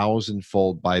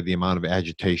 1,000-fold by the amount of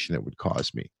agitation it would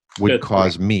cause me.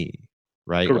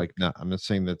 Right? Correct. Like, no, I'm not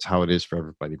saying that's how it is for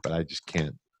everybody, but I just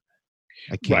can't.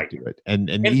 I can't do it. And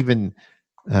even,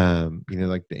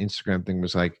 like the Instagram thing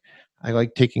was like, I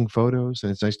like taking photos,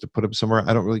 and it's nice to put them somewhere.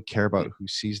 I don't really care about who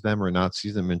sees them or not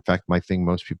sees them. In fact, my thing,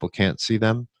 most people can't see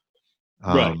them.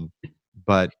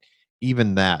 But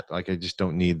even that, like, I just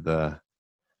don't need I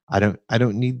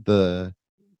don't need the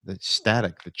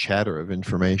static, the chatter of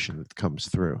information that comes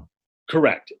through.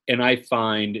 Correct. And I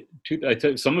find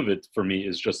some of it for me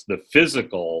is just the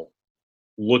physical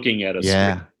looking at a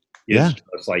screen.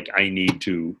 Just like I need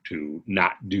to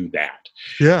not do that.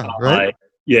 Yeah. Right.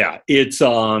 It's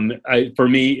for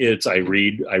me it's I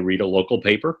read a local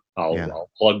paper. I'll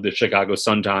plug the Chicago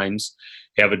Sun-Times,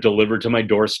 have it delivered to my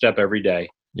doorstep every day.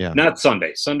 Yeah. Not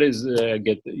Sunday. Sundays is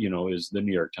the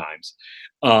New York Times.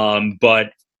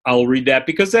 But I'll read that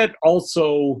because that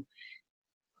also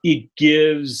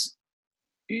it's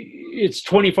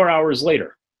 24 hours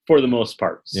later for the most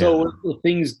part. So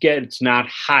it's not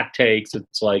hot takes.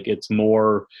 It's like, it's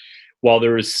more, while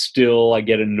there is still, I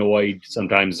get annoyed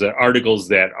sometimes that articles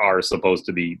that are supposed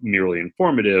to be merely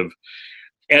informative,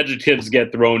 adjectives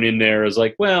get thrown in there as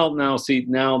like, well, now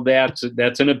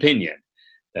that's an opinion.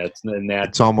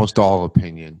 It's almost all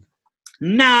opinion.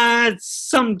 Nah,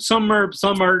 some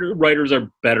writers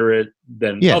are better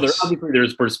than others. Obviously,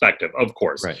 there's perspective, of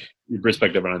course, right?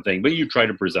 Perspective on a thing, but you try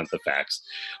to present the facts,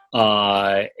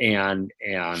 and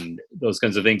those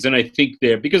kinds of things. And I think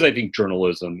because I think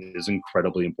journalism is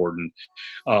incredibly important.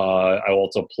 I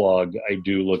also plug. I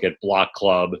do look at Block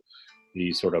Club,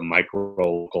 the sort of micro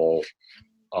local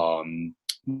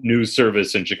news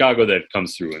service in Chicago that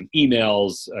comes through in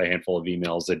emails, a handful of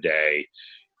emails a day.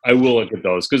 I will look at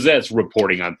those because that's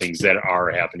reporting on things that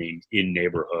are happening in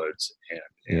neighborhoods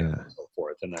and so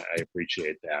forth, and I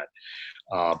appreciate that.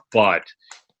 But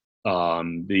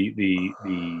the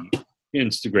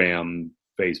Instagram,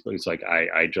 Facebook, it's like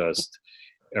I just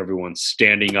everyone's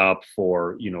standing up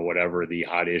for whatever the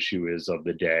hot issue is of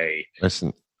the day.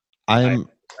 Listen, I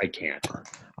can't.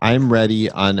 I'm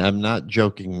ready. I'm not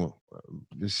joking.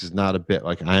 This is not a bit.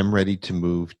 Like, I'm ready to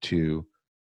move to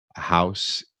a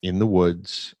house in the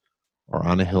woods or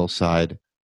on a hillside,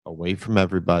 away from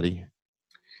everybody.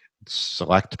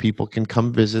 Select people can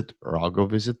come visit, or I'll go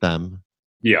visit them.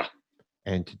 Yeah.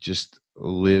 And to just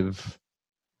live.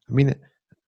 I mean,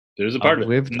 there's a part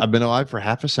of it. I've been alive for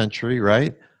half a century,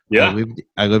 right? Yeah.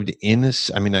 I lived in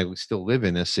this. I mean, I still live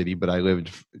in a city, but I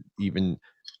lived in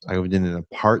an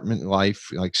apartment life,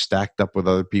 like stacked up with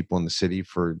other people in the city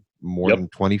for more than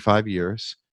 25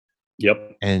 years.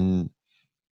 Yep. And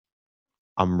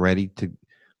I'm ready to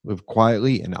live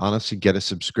quietly and honestly get a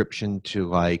subscription to,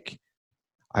 like,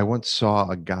 I once saw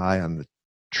a guy on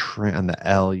the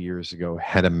L years ago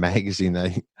had a magazine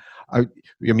that I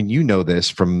mean, you know this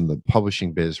from the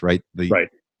publishing biz, right?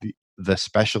 The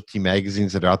specialty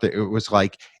magazines that are out there. It was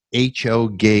like H.O.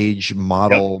 Gage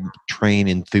Model Train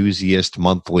Enthusiast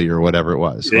Monthly or whatever it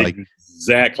was. Like,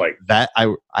 Exactly. That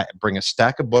I bring a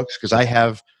stack of books because I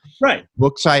have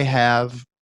books I have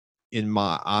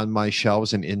on my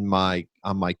shelves and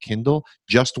on my Kindle.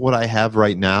 Just what I have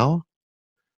right now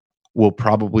will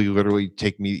probably literally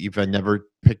take me, if I never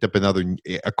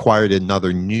acquired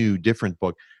another new different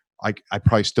book, I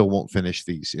probably still won't finish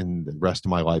these in the rest of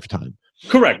my lifetime.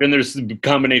 Correct. And there's a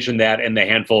combination of that and the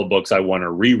handful of books I want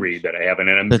to reread that I haven't.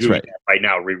 And I'm doing that right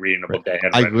now, rereading a book that I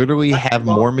haven't read. I literally have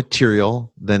more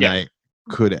material than I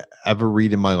could ever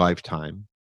read in my lifetime.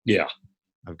 Yeah.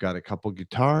 I've got a couple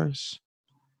guitars.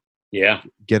 Yeah.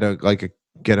 Get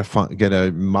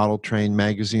a model train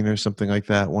magazine or something like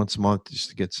that once a month just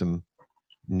to get some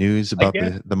news about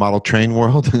the model train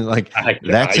world.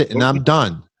 That's it. And I'm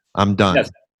done.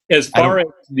 Yes. As far as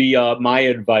the my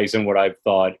advice and what I've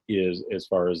thought is, as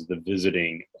far as the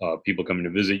visiting people coming to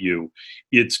visit you,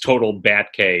 it's total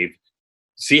bat cave.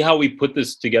 See how we put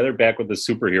this together back with the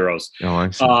superheroes? Oh, I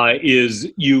see.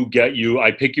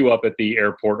 I pick you up at the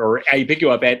airport, or I pick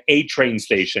you up at a train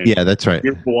station. Yeah, that's right.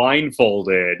 You're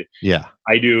blindfolded. Yeah.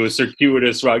 I do a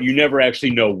circuitous route. You never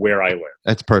actually know where I live.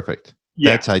 That's perfect.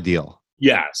 Yeah. That's ideal.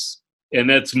 Yes. And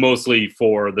that's mostly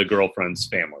for the girlfriend's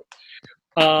family.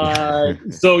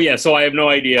 So I have no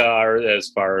idea as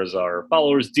far as our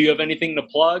followers. Do you have anything to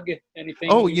plug? Anything?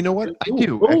 Oh, you know what? I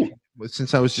do. Actually,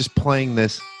 since I was just playing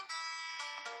this,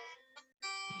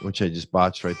 which I just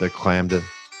botched right there, clammed it.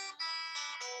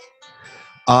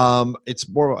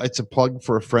 It's a plug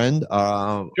for a friend.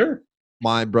 Sure.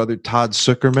 My brother Todd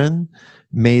Zuckerman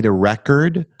made a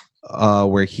record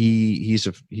where he's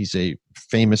a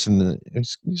famous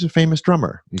he's a famous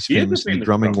drummer. He's famous in the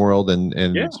drumming world and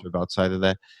sort of outside of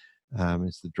that.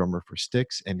 It's the drummer for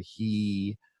Styx, and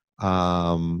he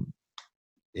as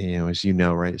you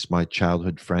know, right, it's my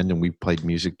childhood friend, and we played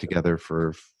music together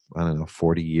for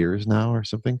 40 years now or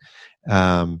something.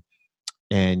 And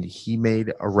he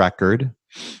made a record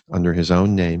under his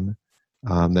own name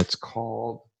that's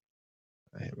called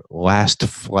Last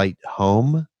Flight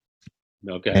Home.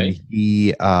 Okay. And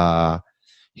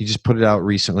he just put it out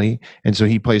recently, and so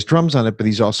he plays drums on it, but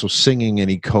he's also singing, and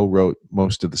he co-wrote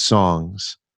most of the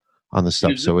songs on the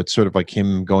stuff. So it's sort of like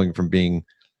him going from being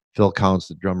Phil Collins,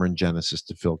 the drummer in Genesis,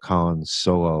 to Phil Collins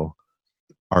solo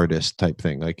artist type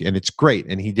thing. And it's great,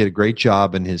 and he did a great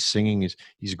job. And his singing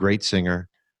he's a great singer.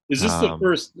 Is this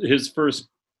his first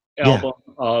album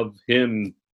of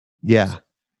him? Yeah,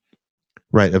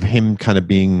 right. Of him kind of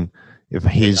being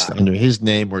under his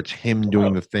name, where it's him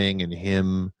doing the thing, and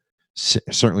him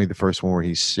certainly the first one where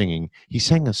he's singing. He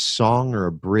sang a song or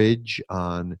a bridge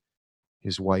on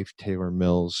his wife Taylor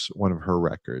Mills, one of her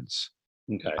records.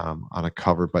 Okay. On a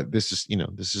cover, but this is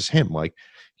him. Like,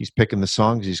 he's picking the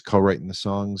songs, he's co-writing the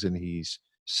songs, and he's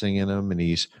singing them, and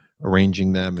he's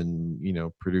arranging them, and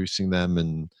producing them,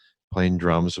 and playing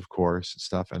drums, of course, and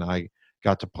stuff. And I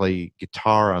got to play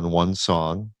guitar on one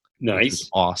song. Nice. Which was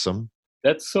awesome.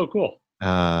 That's so cool.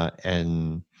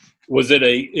 And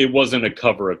it wasn't a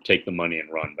cover of "Take the Money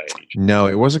and Run" by any chance? No,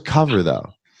 it was a cover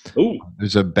though. Ooh.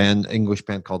 There's a English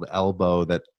band called Elbow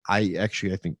that I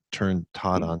think turned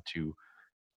Todd onto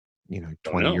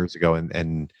 20 years ago,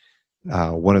 and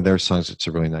one of their songs, it's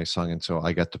a really nice song, and so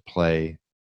I got to play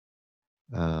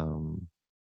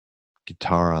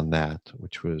guitar on that,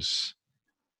 which was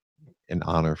an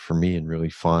honor for me and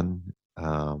really fun.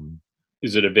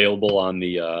 Is it available on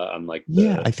the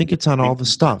I think it's on all the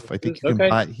stuff. I think you can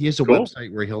buy. He has a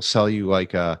website where he'll sell you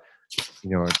like a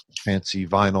fancy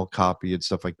vinyl copy and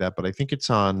stuff like that, but I think it's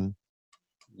on,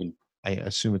 I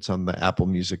assume it's on the Apple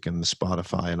Music and the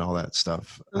Spotify and all that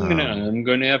stuff. I'm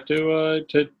going to have to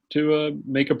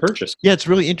make a purchase. Yeah, it's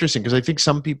really interesting because I think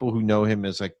some people who know him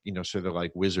as sort of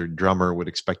like wizard drummer would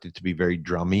expect it to be very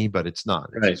drummy, but it's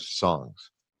not. It's just songs.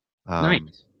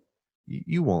 Nice.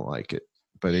 You won't like it,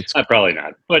 but it's probably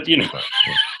not. But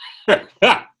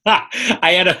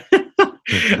I had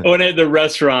when at the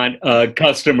restaurant, a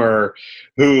customer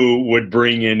who would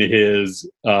bring in his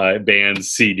band's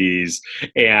CDs,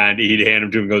 and he'd hand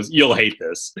them to him and goes, "You'll hate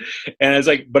this." And I was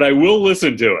like, "But I will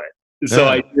listen to it." So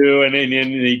I do, and then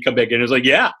he'd come back in and it's like,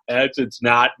 "Yeah, it's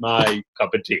not my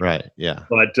cup of tea." Right, yeah.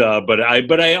 But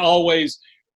I always,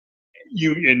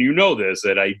 you know this,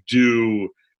 that I do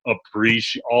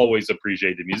always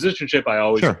appreciate the musicianship. I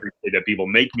always appreciate that people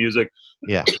make music.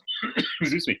 Yeah.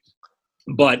 Excuse me.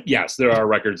 But yes, there are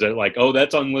records that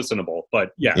that's unlistenable.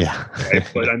 But yeah. Right?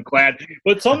 But I'm glad.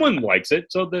 But someone likes it,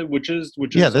 so which is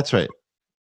that's right.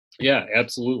 Yeah,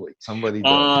 absolutely. Somebody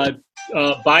does.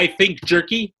 Buy Think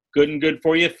Jerky. good and good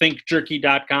for you.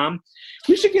 ThinkJerky.com.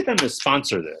 We should get them to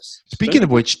sponsor this. Speaking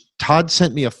of which, Todd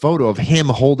sent me a photo of him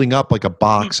holding up like a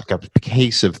box, like a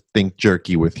case of Think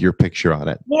Jerky with your picture on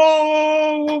it.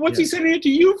 Whoa! What's he sending it to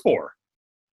you for?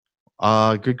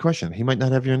 Good question. He might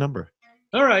not have your number.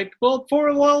 All right. Well,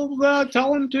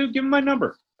 tell him to give him my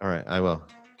number. All right, I will.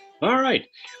 All right.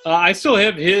 I still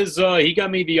have his. He got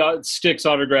me the Styx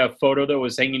autograph photo that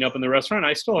was hanging up in the restaurant.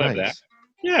 I still have that.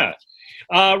 Yeah.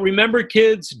 Remember,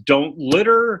 kids, don't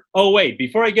litter. Oh, wait.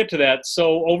 Before I get to that,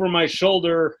 so over my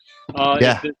shoulder,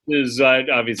 this is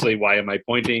obviously, why am I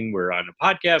pointing? We're on a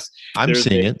podcast. I'm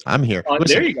seeing it. I'm here. Listen,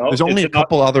 there you go. There's only a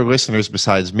couple other listeners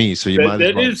besides me, so you might as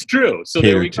well. That is true. So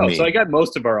there we go. So I got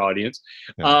most of our audience.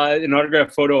 Yeah. An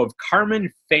autograph photo of Carmen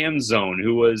Fanzone,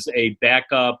 who was a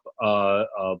backup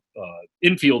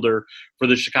infielder for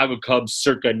the Chicago Cubs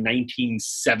circa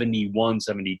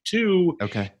 1971-72.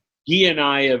 Okay. He and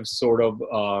I have sort of,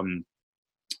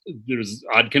 there's an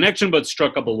odd connection, but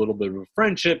struck up a little bit of a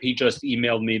friendship. He just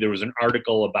emailed me. There was an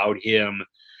article about him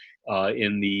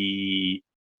in the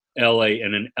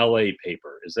an LA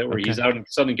paper. Is that where he's out in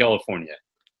Southern California?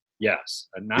 Yes.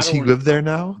 Does he live there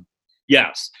now?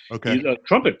 Yes. Okay. He's a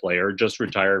trumpet player, just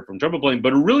retired from trumpet playing,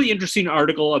 but a really interesting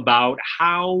article about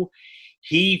how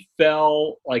he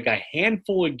fell like a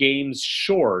handful of games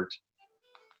short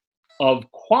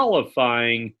of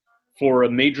qualifying for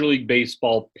a Major League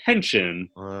Baseball pension.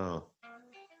 Wow.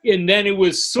 And then it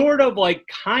was sort of like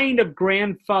kind of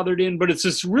grandfathered in, but it's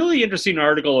this really interesting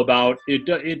article about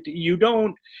it. You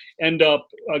don't end up,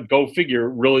 go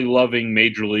figure, really loving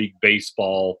Major League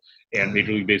Baseball and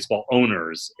Major League Baseball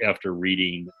owners after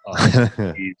reading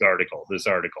this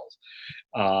article.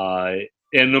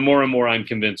 And the more and more I'm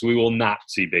convinced we will not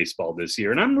see baseball this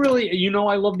year. And I'm really,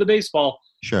 I love the baseball.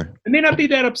 Sure. I may not be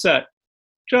that upset.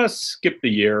 Just skip the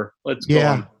year. Let's go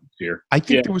on here. I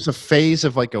think there was a phase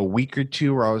of like a week or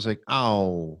two where I was like,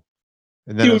 oh.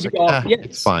 And then I was like,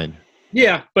 it's fine.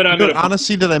 Yeah, but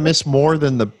honestly, that I miss more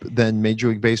than Major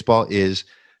League Baseball is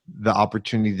the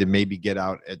opportunity to maybe get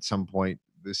out at some point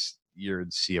this year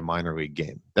and see a minor league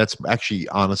game. That's actually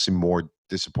honestly more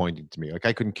disappointing to me. Like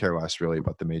I couldn't care less really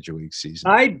about the Major League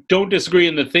season. I don't disagree.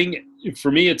 And the thing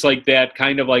for me, it's like that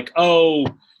kind of like,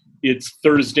 it's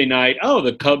Thursday night. Oh,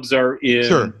 the Cubs are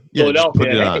in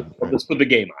Philadelphia. Let's put the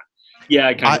game on.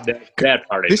 Yeah, that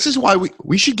part. This is why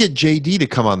we should get JD to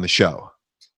come on the show.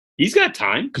 He's got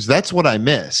time. Because that's what I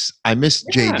miss. I miss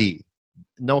JD.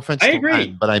 No offense to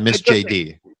Ryan, but I miss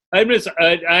JD. I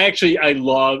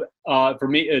love, for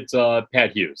me, it's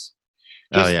Pat Hughes.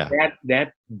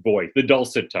 That voice, the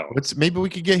dulcet tone. Maybe we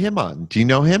could get him on. Do you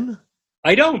know him?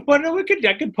 I don't, but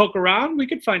I could poke around. We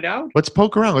could find out. Let's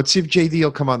poke around. Let's see if JD will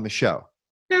come on the show.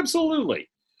 Absolutely.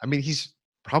 I mean, he's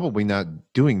probably not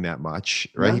doing that much,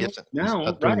 right? He's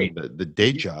not doing the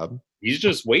day job. He's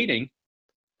just waiting.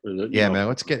 Man,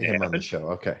 let's get him on the show.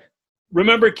 Okay.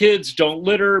 Remember, kids, don't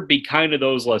litter. Be kind to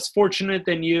those less fortunate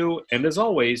than you. And as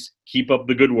always, keep up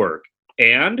the good work.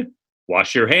 And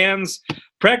wash your hands,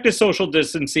 practice social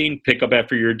distancing, pick up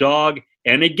after your dog.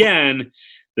 And again,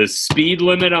 the speed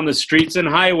limit on the streets and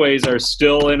highways are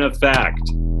still in effect.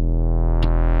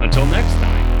 Until next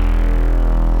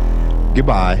time.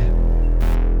 Goodbye.